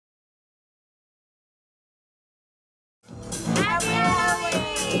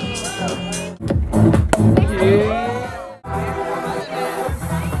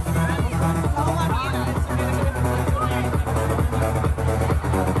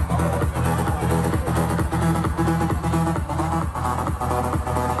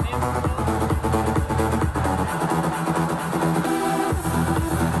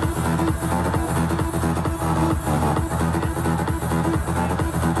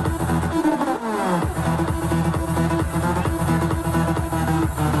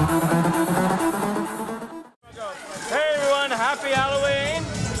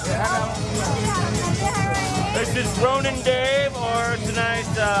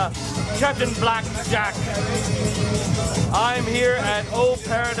Chatting Blackjack. I'm here at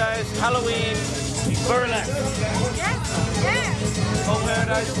Opparadise Halloween Burlesque. Yes.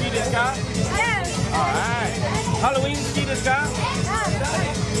 Opparadise ski desu ka? Yes. Alright. Halloween ski desu ka?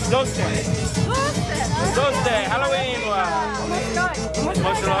 Doste. Halloween wa.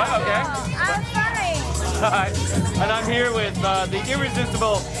 Okay. I'm funny. Alright. And I'm here with the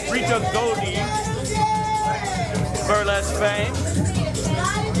irresistible Rita Goldie, Burlesque fame.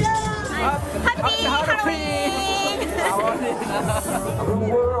 Happy Halloween!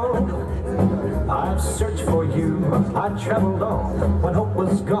 I've searched for you, I traveled on when hope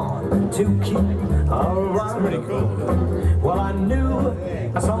was gone to keep around. Pretty cool. Well, I knew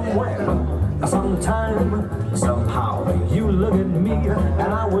somewhere, sometime, somehow you look at me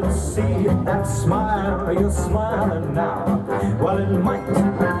and I would see that smile, you're smiling now. Well, it might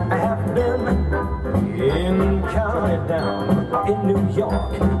have been in County Down, in New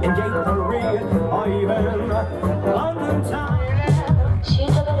York, in Gate 3, or even London town. シー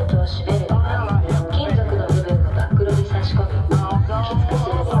トベルトを締めるには金属の部分をバックルに差し込み、きつくす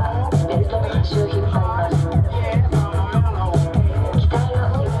るにはベルトの端を引っ張ります。機体が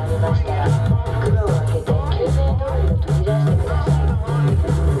折りがありましたら袋を開けて救命胴衣を取り出してください。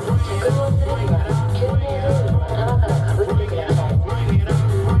着用するには救命胴衣を頭からかぶってください。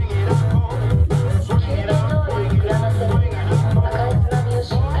救命胴衣を膨らませるには赤いつまみをし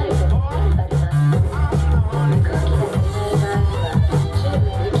っかりと引っ張ります。空気が足りない場合にはチューブ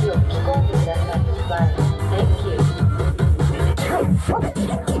に息を吹き込んでください。Thank you.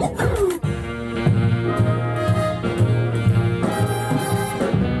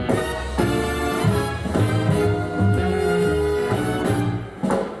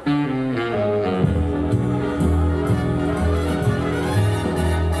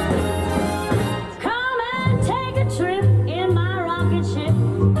 Come and take a trip in my rocket ship.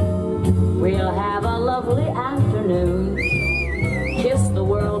 We'll have a lovely afternoon. Kiss the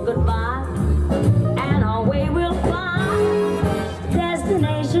world goodbye, and away we'll fly.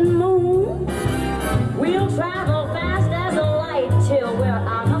 Destination moon. We'll travel fast as a light till we're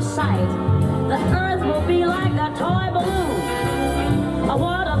out of sight. The earth will be like a toy balloon. Oh,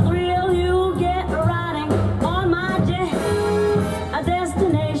 what a thrill you'll get riding on my jet. A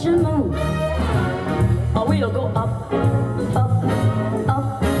destination moon. Oh, we'll go up, up,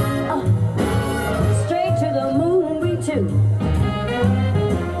 up, up. Straight to the moon we two.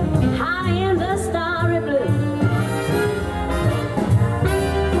 High in the starry blue.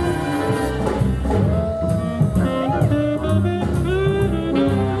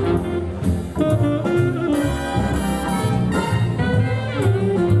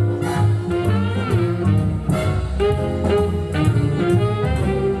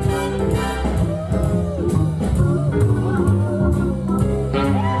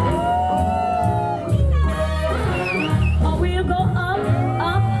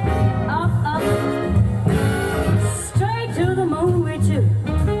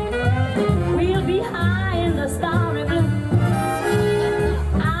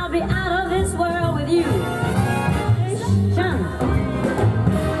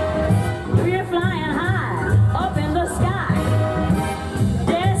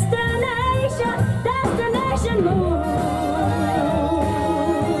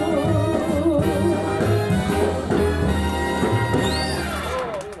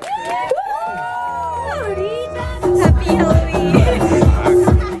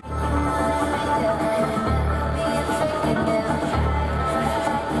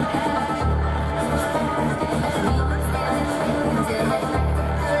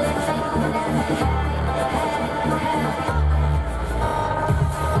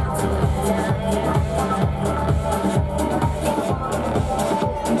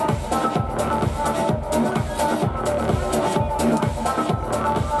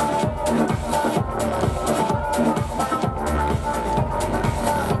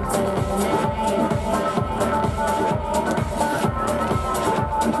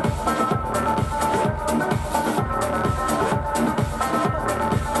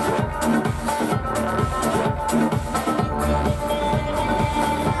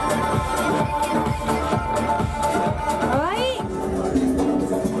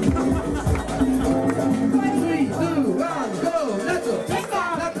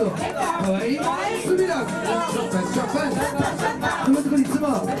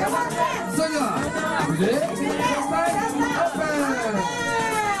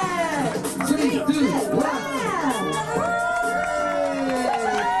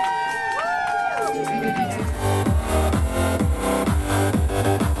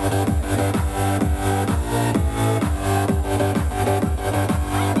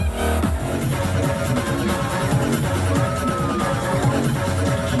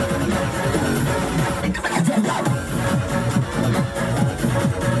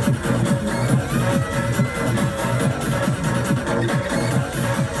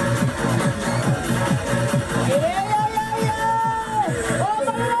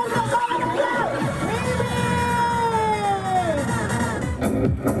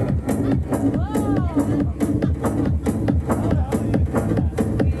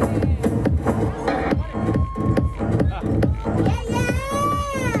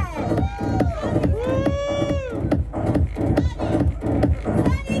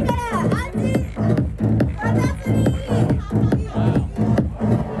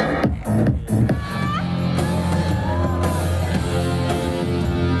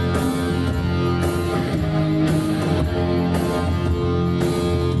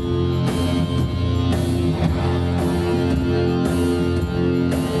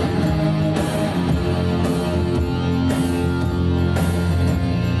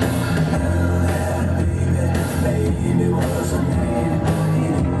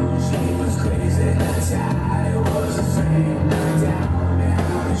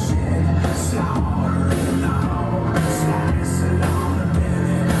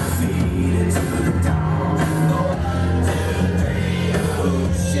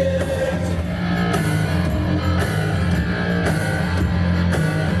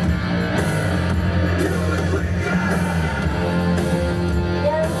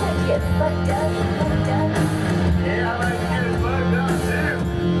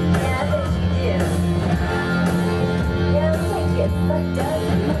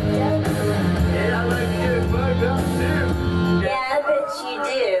 Yeah, I like to get fucked up too. Yeah, I bet you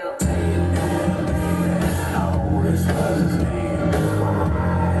do.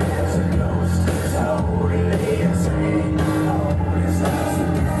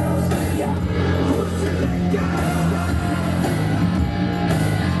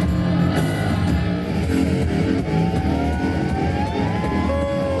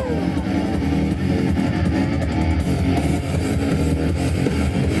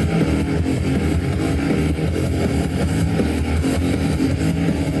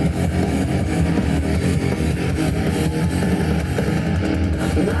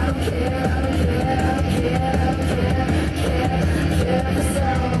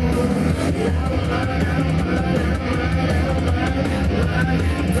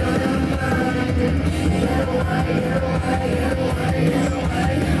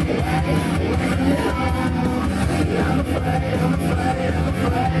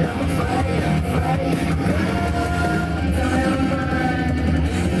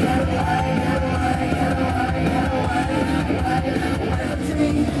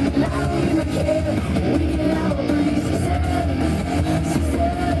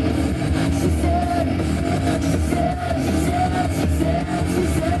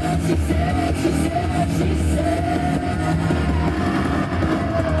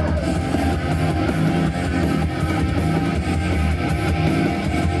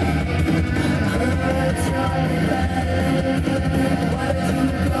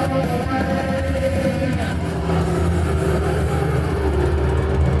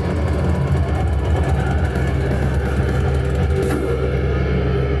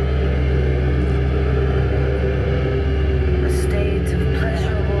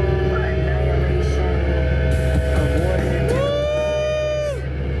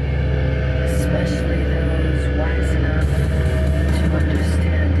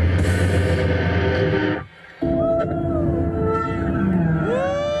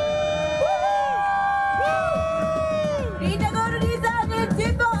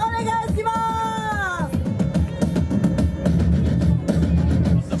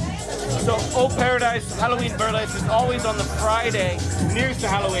 So Opparadise Halloween Burlesque is always on the Friday nearest to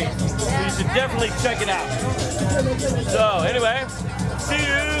Halloween. So you should definitely check it out. So anyway, see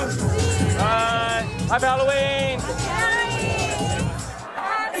you. Bye. Happy Halloween.